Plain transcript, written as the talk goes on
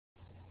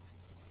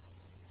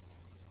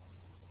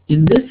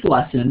In this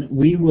lesson,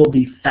 we will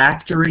be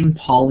factoring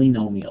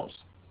polynomials.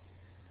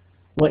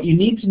 What you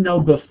need to know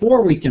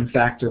before we can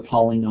factor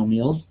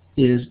polynomials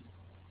is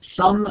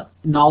some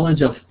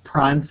knowledge of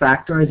prime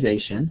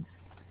factorization,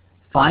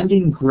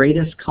 finding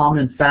greatest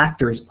common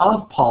factors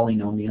of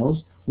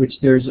polynomials, which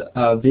there's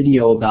a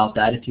video about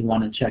that if you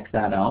want to check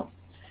that out,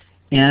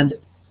 and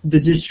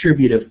the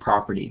distributive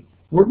property.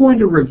 We're going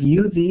to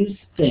review these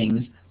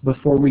things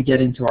before we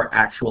get into our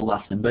actual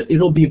lesson, but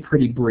it'll be a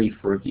pretty brief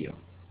review.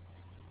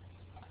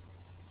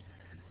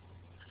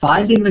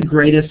 Finding the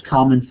greatest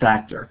common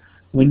factor.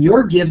 When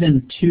you're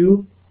given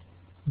two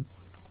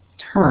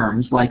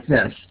terms like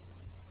this,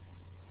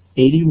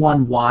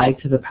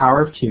 81y to the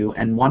power of 2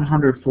 and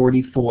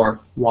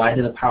 144y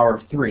to the power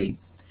of 3,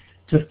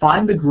 to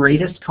find the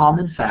greatest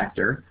common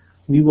factor,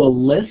 we will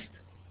list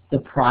the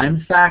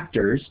prime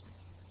factors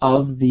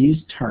of these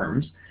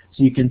terms.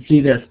 So you can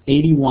see this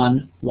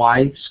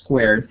 81y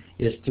squared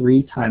is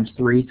 3 times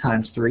 3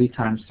 times 3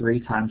 times 3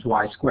 times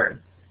y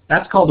squared.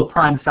 That's called a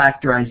prime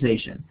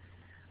factorization.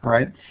 All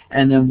right,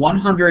 and then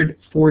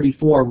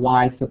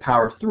 144y to the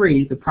power of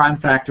 3, the prime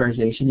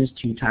factorization is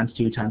 2 times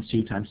 2 times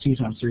 2 times 2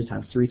 times 3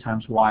 times 3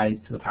 times y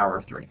to the power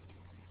of 3.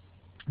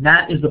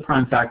 That is the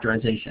prime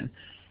factorization.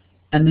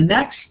 And the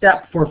next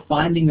step for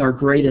finding our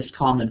greatest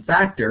common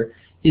factor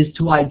is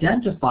to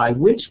identify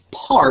which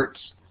parts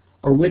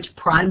or which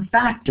prime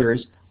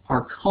factors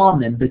are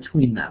common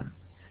between them.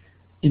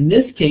 In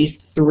this case,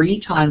 3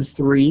 times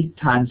 3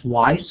 times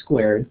y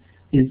squared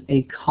is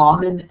a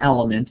common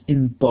element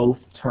in both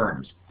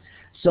terms.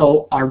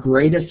 So our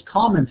greatest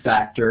common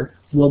factor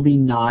will be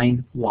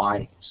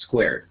 9y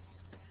squared.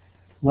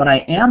 What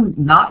I am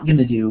not going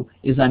to do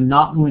is I'm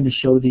not going to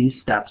show these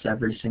steps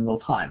every single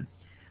time.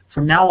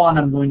 From now on,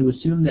 I'm going to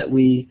assume that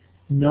we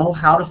know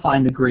how to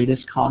find the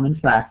greatest common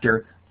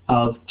factor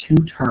of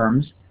two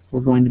terms. We're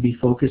going to be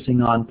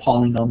focusing on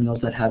polynomials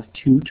that have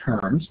two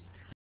terms.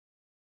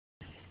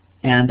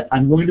 And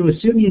I'm going to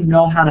assume you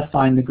know how to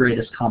find the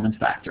greatest common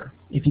factor.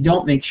 If you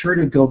don't, make sure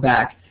to go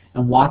back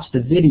and watch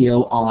the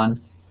video on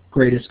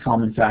greatest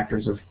common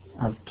factors of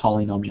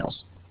polynomials.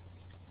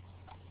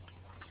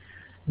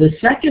 The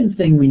second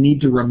thing we need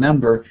to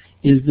remember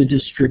is the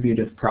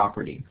distributive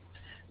property.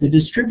 The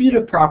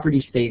distributive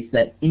property states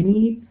that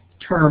any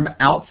term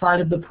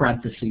outside of the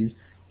parentheses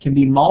can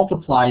be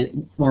multiplied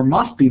or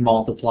must be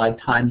multiplied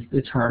times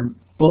the term,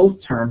 both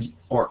terms,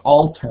 or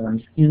all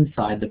terms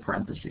inside the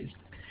parentheses.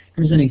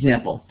 Here's an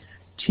example.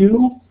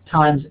 2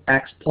 times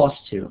x plus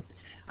 2.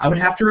 I would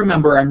have to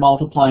remember I'm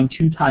multiplying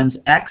 2 times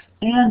x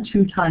and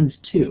 2 times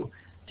 2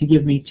 to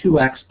give me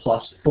 2x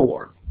plus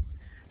 4.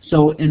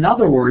 So in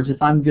other words, if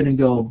I'm going to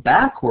go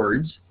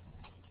backwards,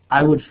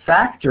 I would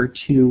factor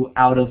 2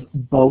 out of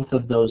both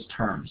of those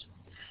terms.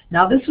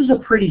 Now this is a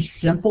pretty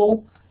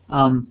simple,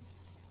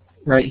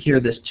 right here,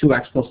 this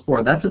 2x plus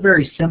 4. That's a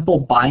very simple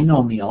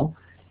binomial,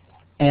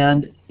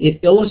 and it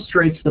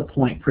illustrates the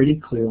point pretty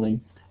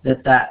clearly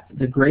that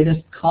the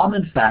greatest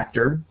common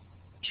factor,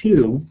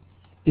 2,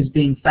 is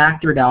being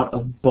factored out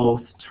of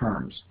both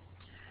terms.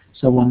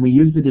 So when we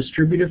use the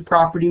distributive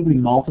property, we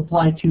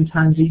multiply 2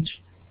 times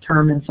each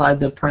term inside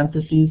the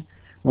parentheses.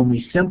 When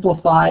we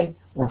simplify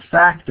or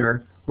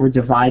factor, we're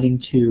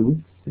dividing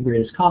 2, the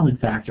greatest common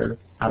factor,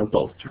 out of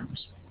both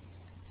terms.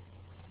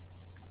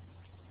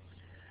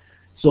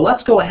 So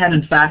let's go ahead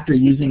and factor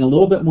using a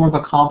little bit more of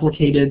a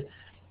complicated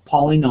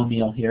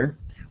polynomial here.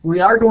 We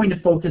are going to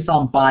focus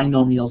on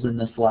binomials in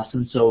this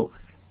lesson, so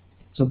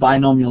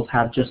binomials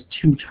have just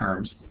 2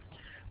 terms.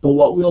 But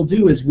what we'll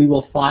do is we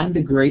will find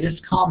the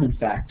greatest common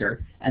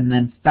factor and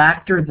then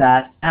factor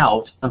that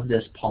out of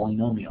this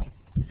polynomial.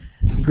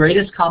 The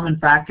greatest common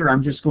factor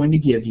I'm just going to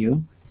give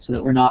you so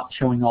that we're not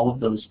showing all of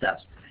those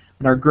steps.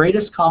 But our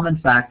greatest common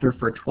factor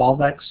for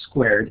 12x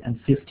squared and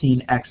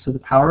 15x to the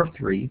power of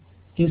 3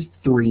 is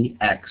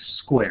 3x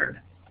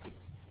squared.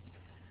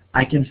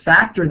 I can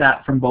factor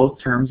that from both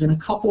terms in a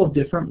couple of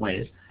different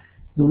ways.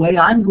 The way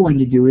I'm going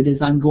to do it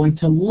is I'm going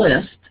to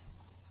list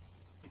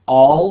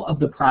all of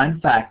the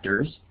prime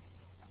factors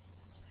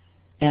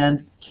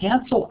and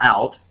cancel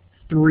out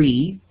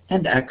 3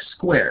 and x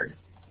squared.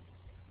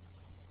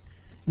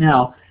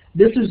 Now,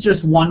 this is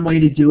just one way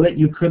to do it.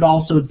 You could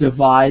also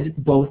divide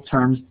both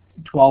terms,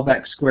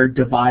 12x squared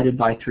divided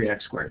by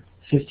 3x squared,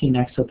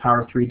 15x to the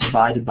power of 3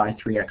 divided by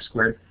 3x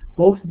squared.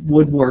 Both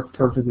would work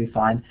perfectly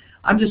fine.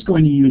 I'm just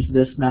going to use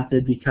this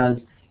method because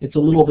it's a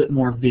little bit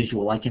more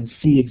visual. I can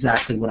see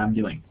exactly what I'm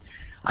doing.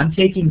 I'm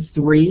taking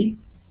 3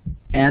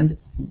 and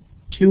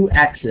 2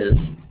 x's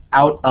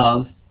out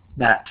of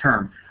that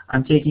term.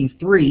 I'm taking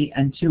 3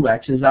 and 2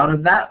 x's out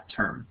of that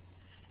term.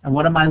 And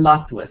what am I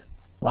left with?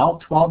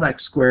 Well,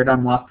 12x squared,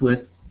 I'm left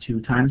with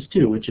 2 times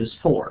 2, which is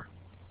 4.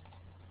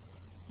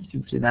 You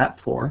can see that,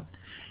 4.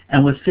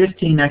 And with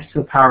 15x to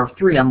the power of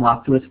 3, I'm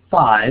left with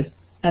 5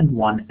 and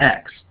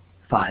 1x,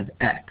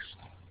 5x.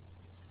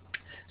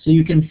 So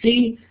you can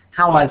see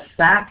how I've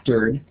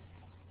factored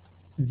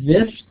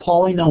this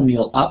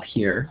polynomial up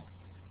here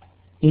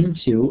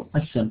into a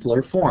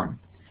simpler form.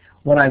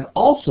 What I've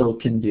also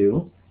can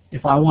do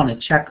if I want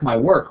to check my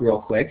work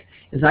real quick,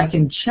 is I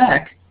can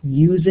check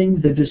using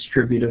the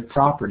distributive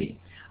property.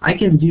 I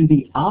can do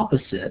the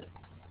opposite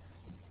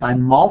by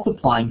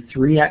multiplying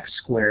 3x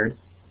squared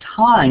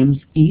times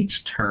each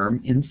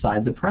term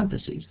inside the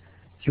parentheses.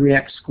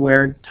 3x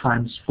squared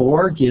times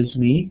 4 gives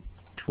me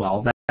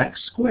 12x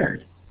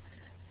squared.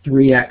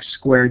 3x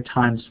squared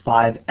times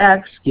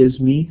 5x gives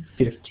me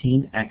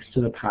 15x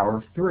to the power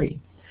of 3.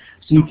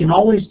 So you can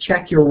always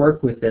check your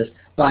work with this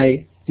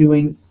by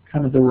doing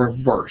kind of the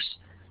reverse,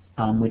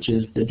 which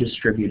is the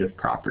distributive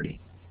property.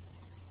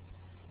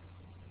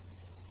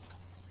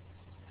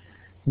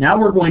 Now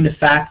we're going to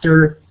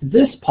factor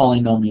this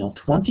polynomial,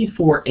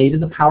 24a to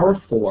the power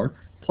of 4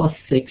 plus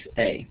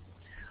 6a.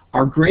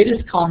 Our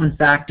greatest common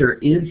factor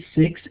is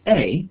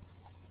 6a,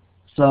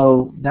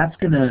 so that's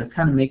going to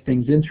kind of make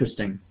things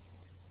interesting.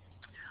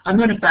 I'm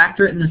going to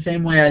factor it in the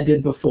same way I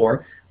did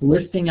before,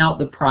 listing out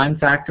the prime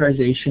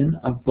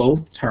factorization of both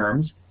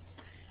terms,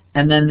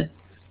 and then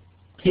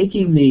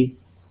taking the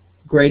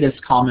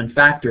greatest common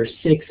factor,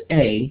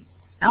 6a,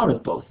 out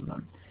of both of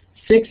them.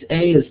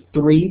 6a is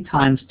 3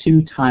 times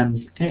 2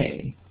 times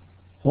a.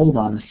 Hold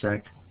on a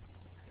sec.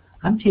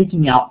 I'm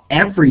taking out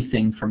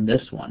everything from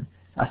this one.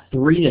 A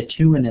 3, a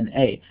 2, and an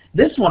a.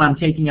 This one I'm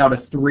taking out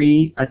a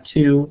 3, a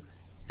 2,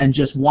 and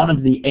just one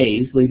of the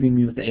a's, leaving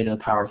me with a to the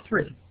power of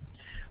 3.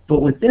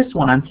 But with this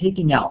one, I'm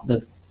taking out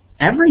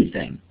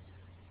everything.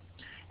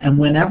 And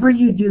whenever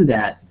you do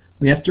that,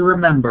 we have to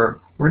remember,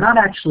 we're not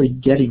actually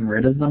getting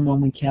rid of them when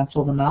we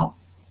cancel them out.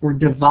 We're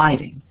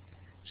dividing.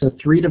 So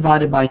 3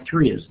 divided by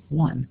 3 is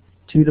 1.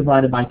 2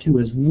 divided by 2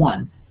 is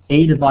 1.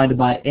 A divided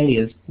by a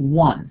is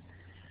 1.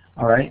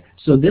 All right?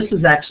 So this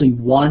is actually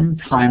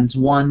 1 times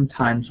 1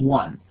 times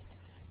 1.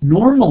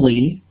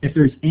 Normally, if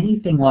there's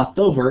anything left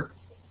over,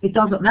 it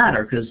doesn't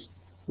matter because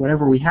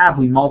whatever we have,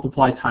 we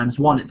multiply times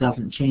 1. It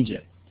doesn't change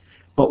it.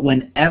 But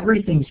when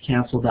everything's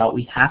canceled out,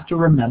 we have to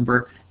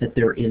remember that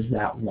there is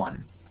that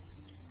 1.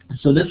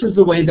 So this is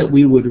the way that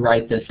we would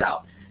write this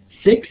out.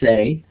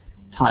 6a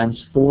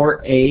times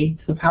 4a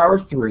to the power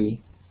of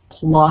 3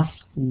 plus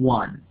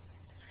 1.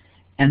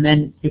 And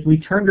then if we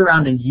turned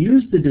around and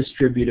used the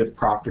distributive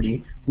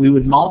property, we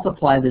would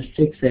multiply the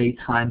 6a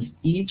times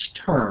each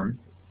term,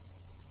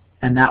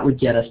 and that would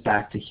get us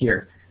back to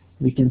here.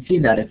 We can see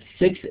that if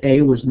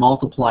 6a was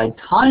multiplied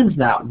times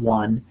that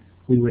 1,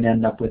 we would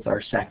end up with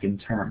our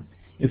second term.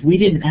 If we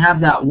didn't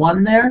have that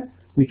 1 there,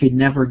 we could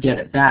never get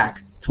it back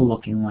to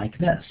looking like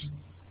this.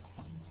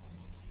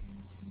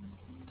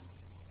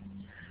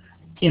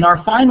 In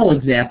our final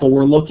example,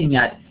 we're looking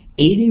at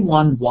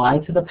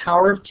 81y to the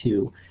power of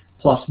 2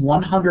 plus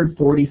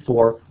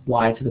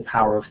 144y to the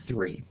power of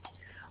 3.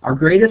 Our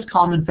greatest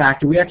common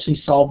factor, we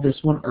actually solved this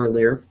one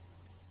earlier.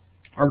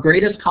 Our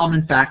greatest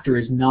common factor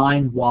is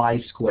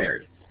 9y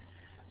squared.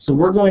 So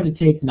we're going to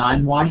take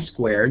 9y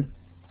squared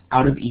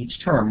out of each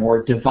term,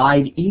 or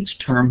divide each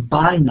term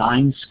by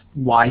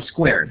 9y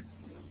squared.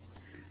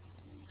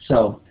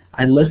 So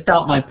I list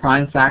out my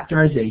prime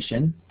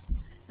factorization,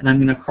 and I'm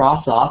going to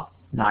cross off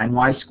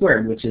 9y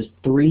squared, which is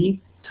 3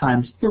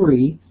 times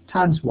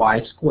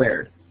y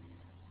squared.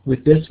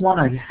 With this one,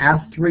 I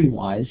have 3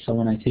 y's, so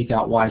when I take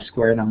out y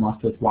squared, I'm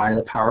left with y to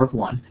the power of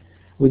 1.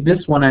 With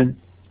this one, I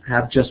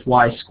have just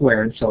y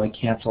squared, so I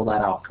cancel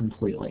that out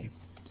completely.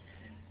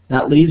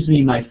 That leaves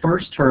me my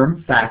first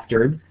term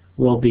factored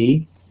will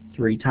be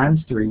 3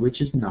 times 3,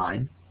 which is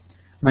 9.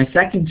 My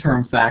second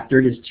term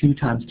factored is 2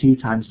 times 2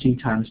 times 2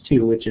 times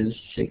 2, which is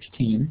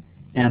 16.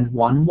 And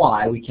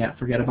 1y, we can't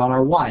forget about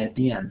our y at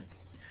the end.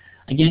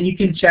 Again, you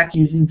can check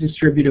using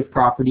distributive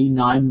property.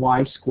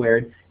 9y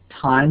squared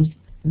times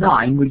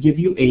 9 would give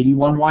you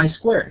 81y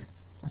squared,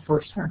 the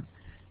first term.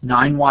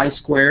 9y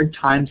squared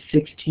times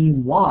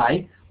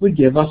 16y would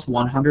give us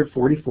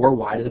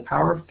 144y to the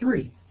power of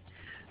 3.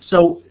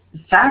 So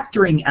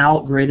factoring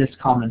out greatest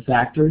common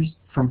factors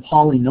from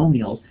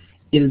polynomials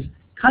is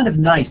kind of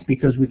nice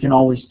because we can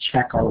always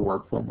check our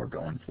work when we're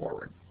going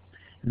forward.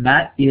 And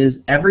that is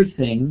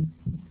everything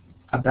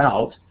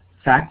about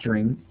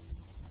factoring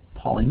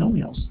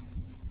polynomials.